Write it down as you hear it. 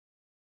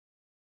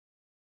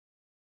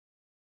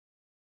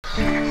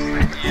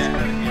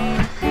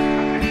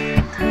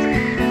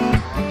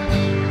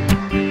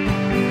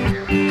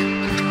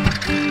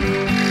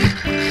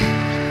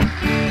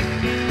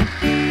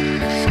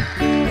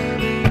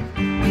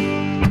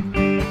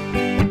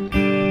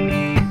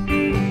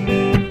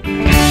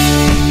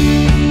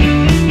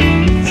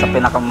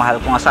mahal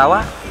kong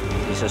asawa,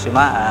 si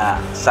Susima.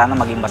 Sana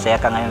maging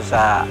masaya ka ngayon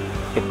sa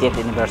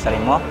 50th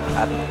anniversary mo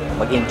at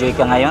mag-enjoy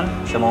ka ngayon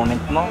sa moment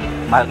mo.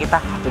 Mahal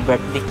kita. Happy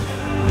birthday.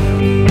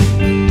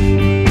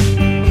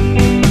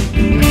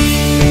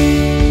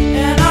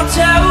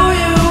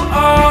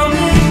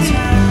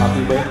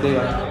 Happy birthday,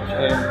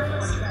 and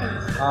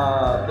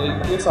thank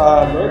you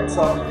sa Lord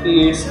sa 50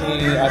 years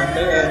ni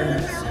Ate,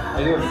 and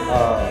ayun,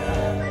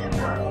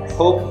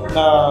 hope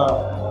na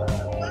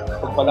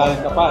pagpalain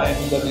ka pa, and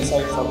the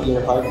desires of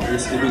your heart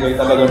is ibigay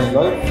talaga ni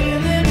Lord.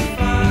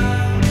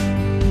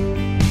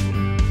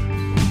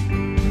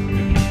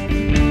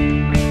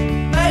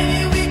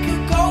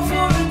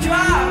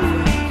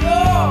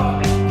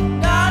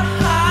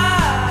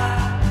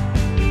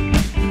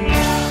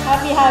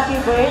 Happy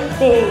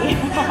birthday!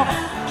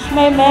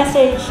 My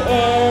message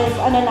is,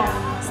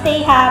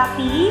 stay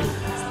happy,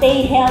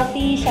 stay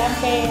healthy,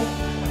 syempre,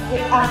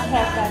 with ang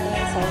health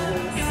as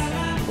always.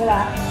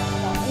 Diba?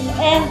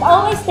 And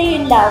always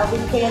stay in love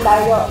with Kuya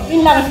Dario.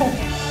 Yun lang yun.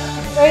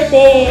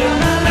 Birthday!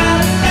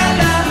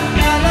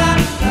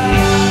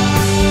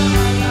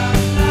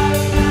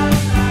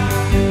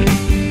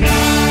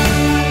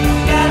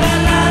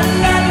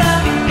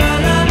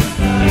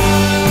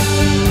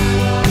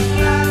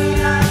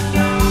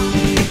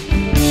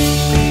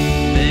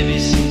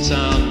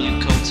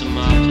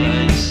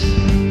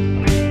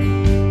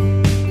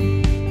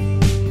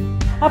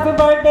 Happy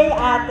birthday,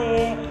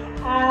 Ate.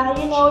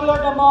 You know,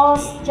 you're the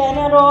most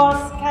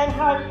generous,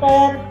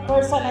 kind-hearted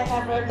person I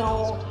ever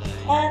know.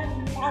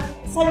 And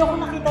sa'yo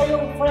ko nakita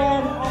yung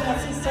friend and a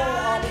sister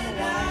all in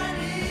one.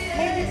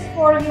 My wish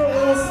for you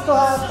is to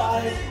have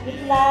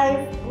good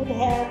life, good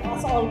health,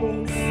 as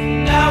always.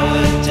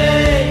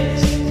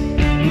 Nowadays,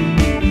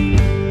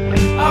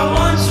 I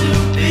want to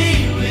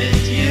be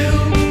with you.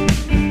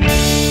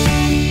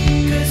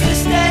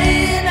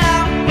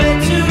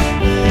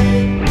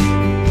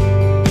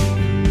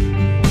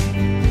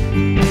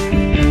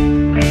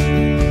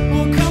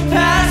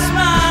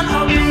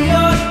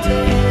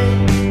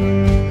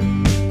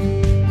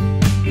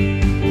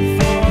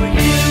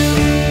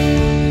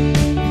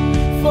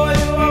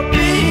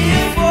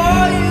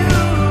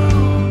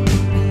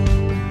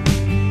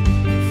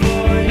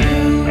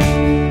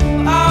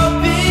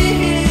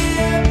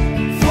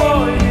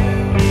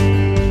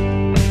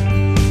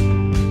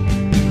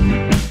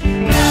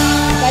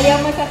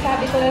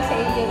 Masasabi ko lang sa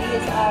iyo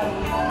is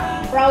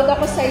proud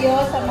ako sa iyo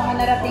sa mga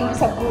narating mo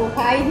sa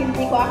buhay.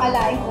 Hindi ko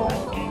akalain kung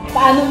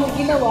paano mo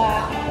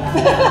ginawa.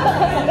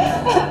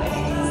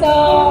 So,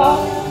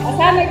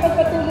 sana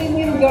ipagpatuloy mo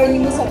yung journey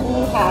mo sa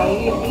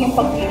buhay, yung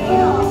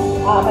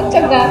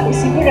pagtyaga,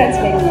 perseverance,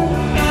 ganyan.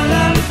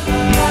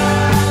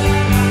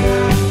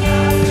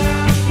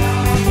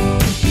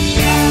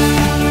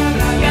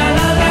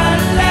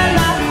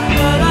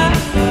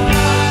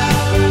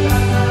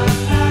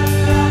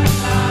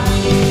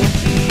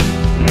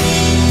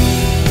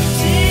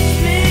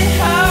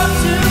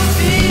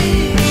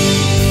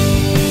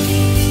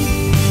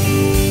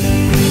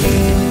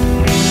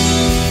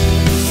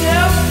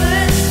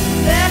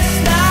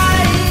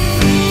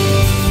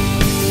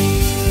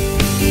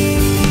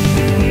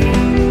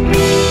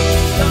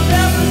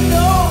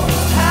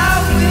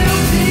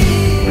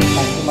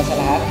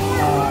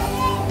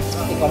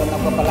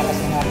 Palakas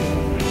ng ating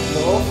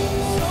loob.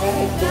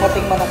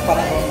 Dumating man ang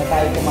panahon na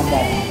tayo tumanda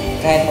na,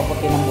 kahit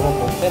maputi ng buhok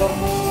ko, pero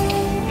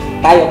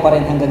tayo pa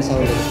rin hanggang sa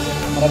huli.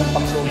 Maraming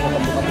pagsubok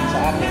ang dumating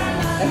sa akin.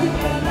 Nandito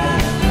pa